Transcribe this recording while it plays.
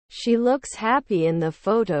She looks happy in the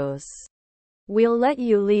photos. We'll let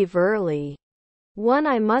you leave early. 1.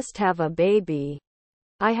 I must have a baby.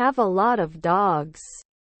 I have a lot of dogs.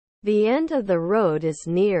 The end of the road is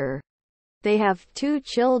near. They have 2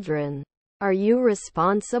 children. Are you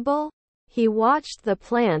responsible? He watched the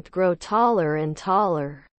plant grow taller and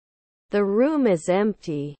taller. The room is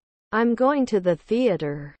empty. I'm going to the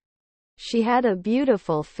theater. She had a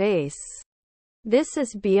beautiful face. This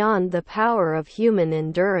is beyond the power of human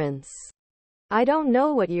endurance. I don't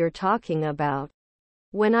know what you're talking about.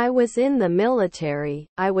 When I was in the military,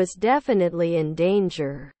 I was definitely in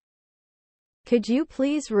danger. Could you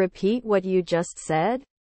please repeat what you just said?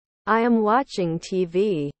 I am watching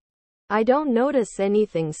TV. I don't notice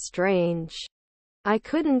anything strange. I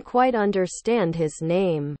couldn't quite understand his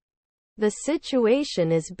name. The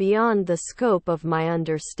situation is beyond the scope of my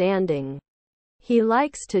understanding. He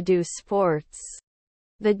likes to do sports.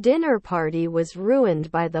 The dinner party was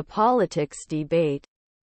ruined by the politics debate.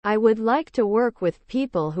 I would like to work with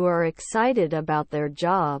people who are excited about their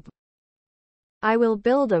job. I will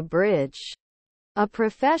build a bridge. A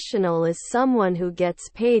professional is someone who gets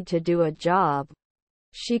paid to do a job.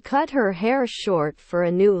 She cut her hair short for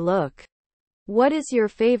a new look. What is your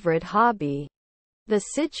favorite hobby? The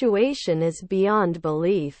situation is beyond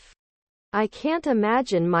belief. I can't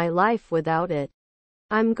imagine my life without it.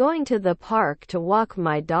 I'm going to the park to walk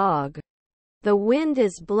my dog. The wind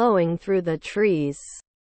is blowing through the trees.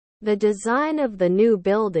 The design of the new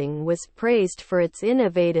building was praised for its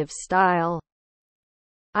innovative style.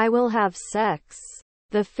 I will have sex.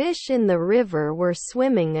 The fish in the river were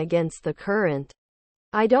swimming against the current.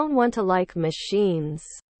 I don't want to like machines.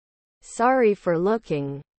 Sorry for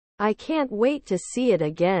looking. I can't wait to see it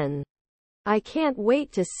again. I can't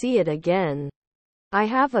wait to see it again. I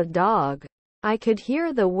have a dog. I could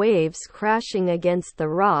hear the waves crashing against the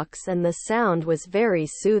rocks and the sound was very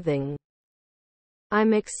soothing.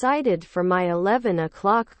 I'm excited for my 11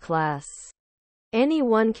 o'clock class.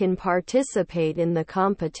 Anyone can participate in the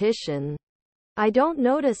competition. I don't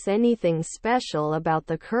notice anything special about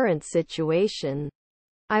the current situation.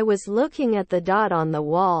 I was looking at the dot on the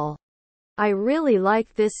wall. I really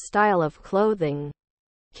like this style of clothing.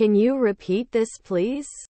 Can you repeat this, please?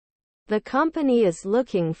 The company is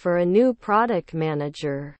looking for a new product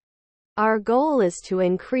manager. Our goal is to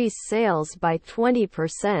increase sales by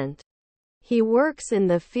 20%. He works in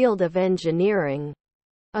the field of engineering.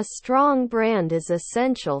 A strong brand is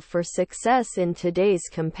essential for success in today's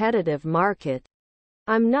competitive market.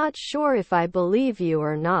 I'm not sure if I believe you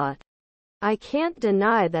or not. I can't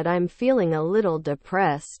deny that I'm feeling a little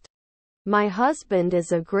depressed. My husband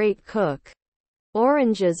is a great cook.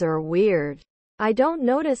 Oranges are weird. I don't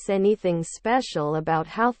notice anything special about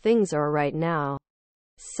how things are right now.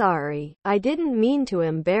 Sorry, I didn't mean to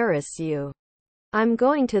embarrass you. I'm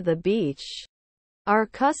going to the beach. Our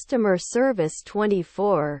customer service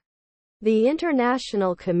 24. The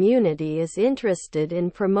international community is interested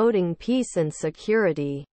in promoting peace and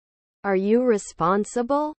security. Are you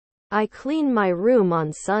responsible? I clean my room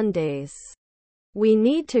on Sundays. We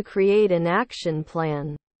need to create an action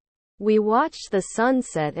plan. We watch the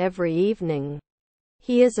sunset every evening.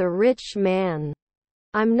 He is a rich man.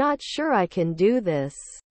 I'm not sure I can do this.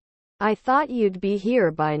 I thought you'd be here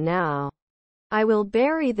by now. I will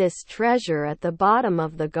bury this treasure at the bottom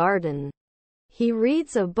of the garden. He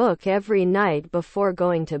reads a book every night before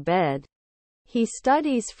going to bed. He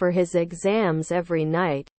studies for his exams every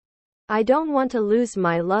night. I don't want to lose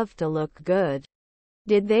my love to look good.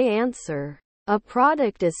 Did they answer? A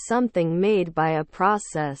product is something made by a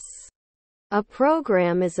process. A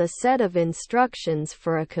program is a set of instructions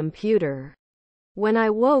for a computer. When I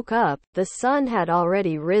woke up, the sun had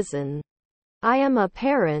already risen. I am a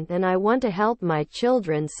parent and I want to help my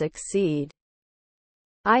children succeed.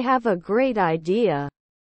 I have a great idea.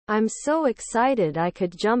 I'm so excited I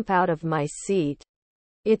could jump out of my seat.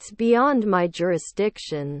 It's beyond my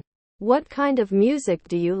jurisdiction. What kind of music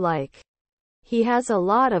do you like? He has a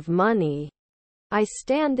lot of money. I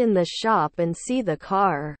stand in the shop and see the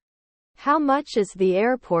car. How much is the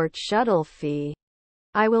airport shuttle fee?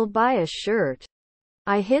 I will buy a shirt.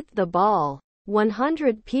 I hit the ball.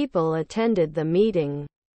 100 people attended the meeting.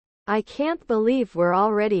 I can't believe we're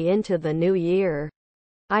already into the new year.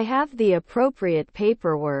 I have the appropriate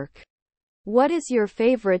paperwork. What is your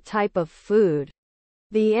favorite type of food?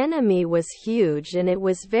 The enemy was huge and it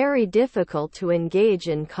was very difficult to engage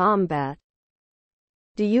in combat.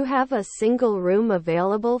 Do you have a single room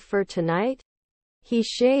available for tonight? He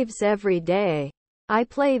shaves every day. I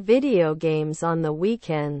play video games on the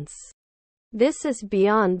weekends. This is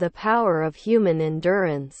beyond the power of human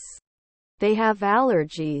endurance. They have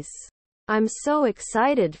allergies. I'm so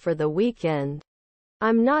excited for the weekend.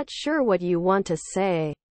 I'm not sure what you want to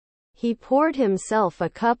say. He poured himself a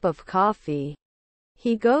cup of coffee.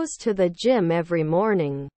 He goes to the gym every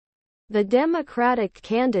morning. The Democratic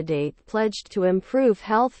candidate pledged to improve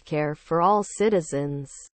healthcare for all citizens.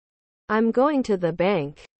 I'm going to the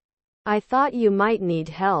bank. I thought you might need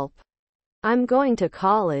help. I'm going to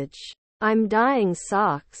college. I'm dyeing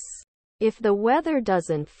socks. If the weather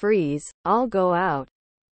doesn't freeze, I'll go out.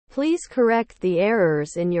 Please correct the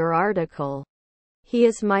errors in your article. He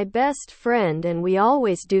is my best friend and we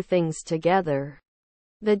always do things together.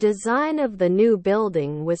 The design of the new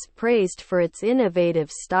building was praised for its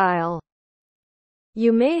innovative style.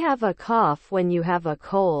 You may have a cough when you have a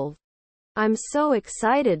cold. I'm so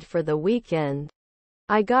excited for the weekend.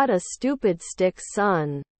 I got a stupid stick,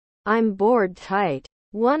 son. I'm bored tight.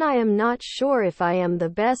 I am not sure if I am the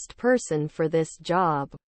best person for this job.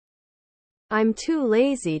 I'm too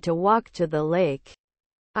lazy to walk to the lake.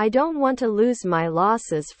 I don't want to lose my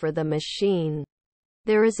losses for the machine.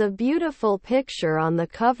 There is a beautiful picture on the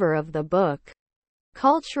cover of the book.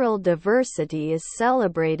 Cultural diversity is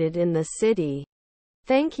celebrated in the city.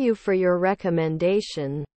 Thank you for your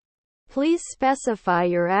recommendation. Please specify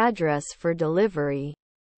your address for delivery.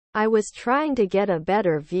 I was trying to get a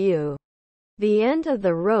better view. The end of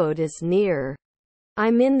the road is near.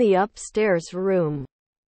 I'm in the upstairs room.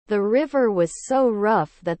 The river was so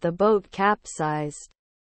rough that the boat capsized.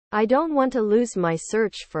 I don't want to lose my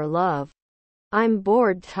search for love. I'm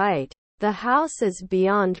bored tight. The house is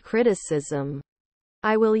beyond criticism.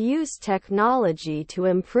 I will use technology to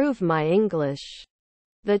improve my English.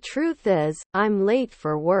 The truth is, I'm late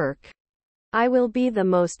for work. I will be the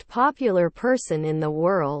most popular person in the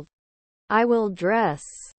world. I will dress.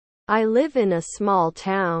 I live in a small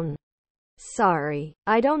town. Sorry,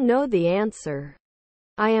 I don't know the answer.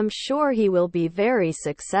 I am sure he will be very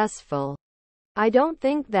successful. I don't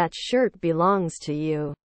think that shirt belongs to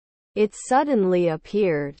you. It suddenly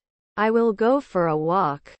appeared. I will go for a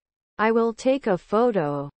walk. I will take a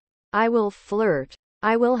photo. I will flirt.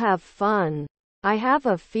 I will have fun. I have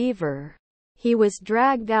a fever. He was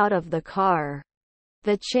dragged out of the car.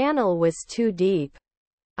 The channel was too deep.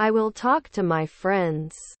 I will talk to my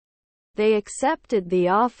friends. They accepted the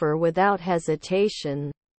offer without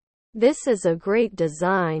hesitation. This is a great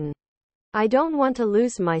design. I don't want to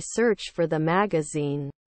lose my search for the magazine.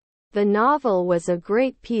 The novel was a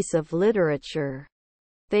great piece of literature.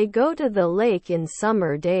 They go to the lake in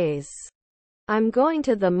summer days. I'm going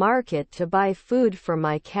to the market to buy food for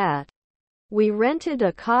my cat. We rented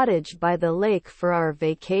a cottage by the lake for our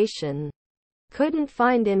vacation. Couldn't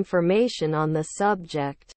find information on the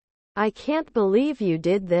subject. I can't believe you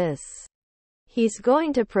did this. He's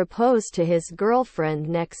going to propose to his girlfriend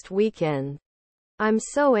next weekend. I'm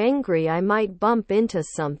so angry I might bump into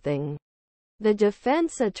something. The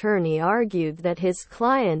defense attorney argued that his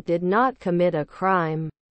client did not commit a crime.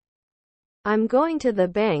 I'm going to the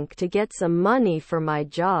bank to get some money for my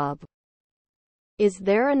job. Is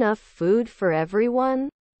there enough food for everyone?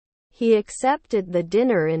 He accepted the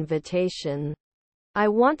dinner invitation. I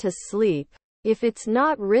want to sleep. If it's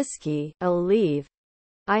not risky, I'll leave.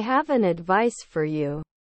 I have an advice for you.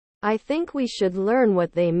 I think we should learn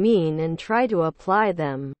what they mean and try to apply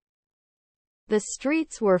them. The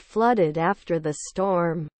streets were flooded after the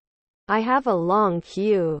storm. I have a long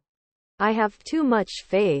queue. I have too much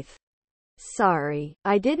faith. Sorry,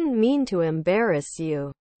 I didn't mean to embarrass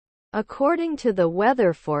you. According to the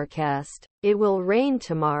weather forecast, it will rain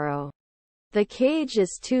tomorrow. The cage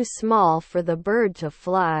is too small for the bird to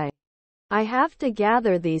fly. I have to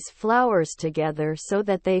gather these flowers together so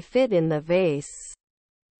that they fit in the vase.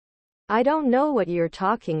 I don't know what you're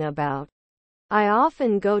talking about. I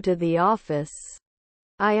often go to the office.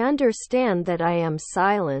 I understand that I am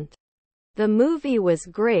silent. The movie was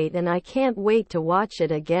great and I can't wait to watch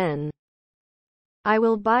it again. I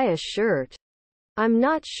will buy a shirt. I'm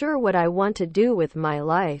not sure what I want to do with my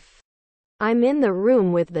life. I'm in the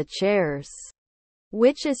room with the chairs.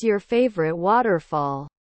 Which is your favorite waterfall?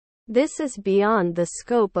 This is beyond the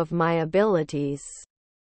scope of my abilities.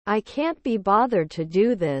 I can't be bothered to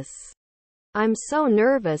do this. I'm so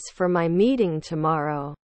nervous for my meeting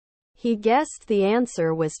tomorrow. He guessed the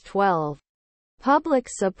answer was 12. Public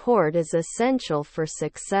support is essential for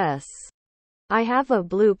success. I have a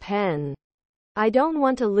blue pen. I don't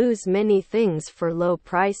want to lose many things for low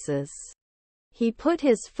prices. He put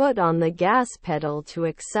his foot on the gas pedal to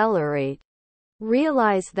accelerate.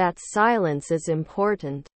 Realize that silence is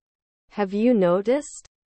important. Have you noticed?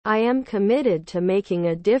 I am committed to making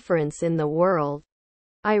a difference in the world.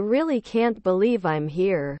 I really can't believe I'm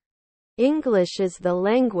here. English is the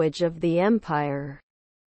language of the empire.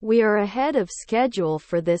 We are ahead of schedule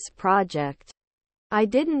for this project. I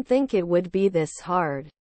didn't think it would be this hard.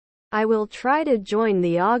 I will try to join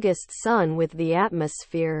the August sun with the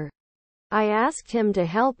atmosphere. I asked him to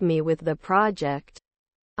help me with the project.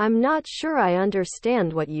 I'm not sure I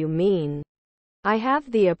understand what you mean. I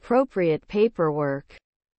have the appropriate paperwork.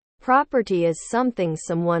 Property is something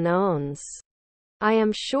someone owns. I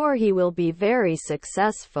am sure he will be very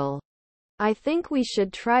successful. I think we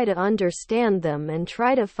should try to understand them and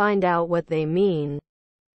try to find out what they mean.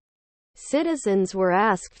 Citizens were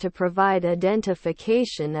asked to provide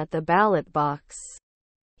identification at the ballot box.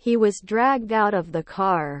 He was dragged out of the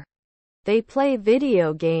car. They play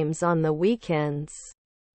video games on the weekends.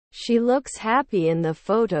 She looks happy in the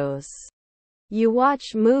photos. You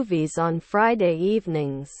watch movies on Friday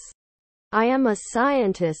evenings. I am a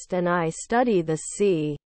scientist and I study the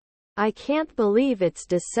sea. I can't believe it's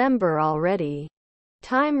December already.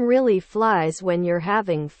 Time really flies when you're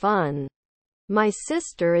having fun. My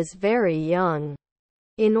sister is very young.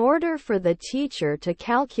 In order for the teacher to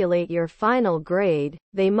calculate your final grade,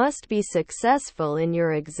 they must be successful in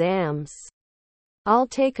your exams. I'll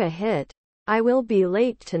take a hit. I will be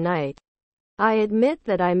late tonight. I admit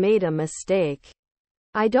that I made a mistake.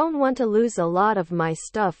 I don't want to lose a lot of my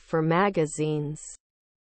stuff for magazines.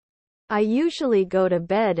 I usually go to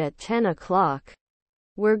bed at 10 o'clock.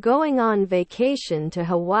 We're going on vacation to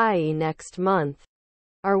Hawaii next month.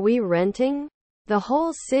 Are we renting? The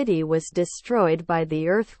whole city was destroyed by the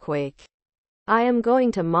earthquake. I am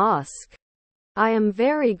going to mosque. I am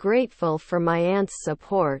very grateful for my aunt's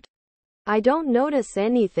support. I don't notice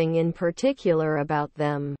anything in particular about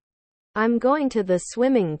them. I'm going to the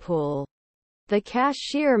swimming pool. The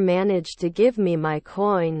cashier managed to give me my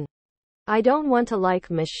coin. I don't want to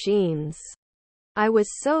like machines. I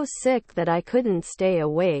was so sick that I couldn't stay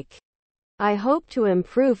awake. I hope to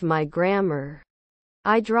improve my grammar.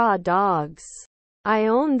 I draw dogs. I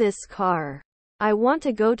own this car. I want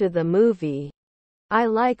to go to the movie. I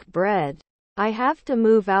like bread. I have to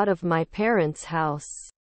move out of my parents' house.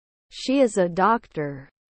 She is a doctor.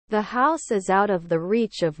 The house is out of the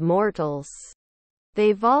reach of mortals.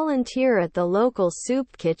 They volunteer at the local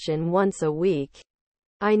soup kitchen once a week.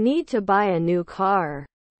 I need to buy a new car.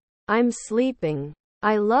 I'm sleeping.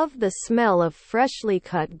 I love the smell of freshly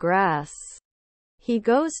cut grass. He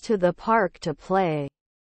goes to the park to play.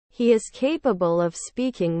 He is capable of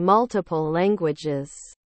speaking multiple languages.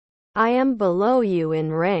 I am below you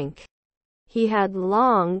in rank. He had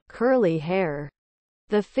long, curly hair.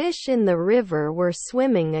 The fish in the river were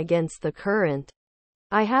swimming against the current.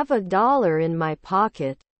 I have $1 in my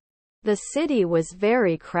pocket. The city was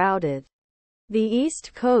very crowded. The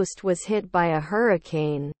East Coast was hit by a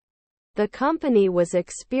hurricane. The company was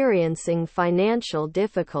experiencing financial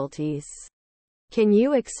difficulties. Can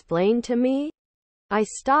you explain to me? I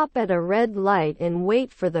stop at a red light and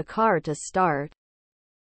wait for the car to start.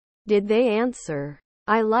 Did they answer?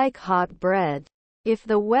 I like hot bread. If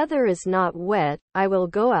the weather is not wet, I will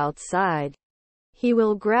go outside. He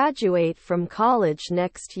will graduate from college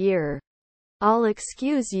next year. I'll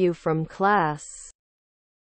excuse you from class.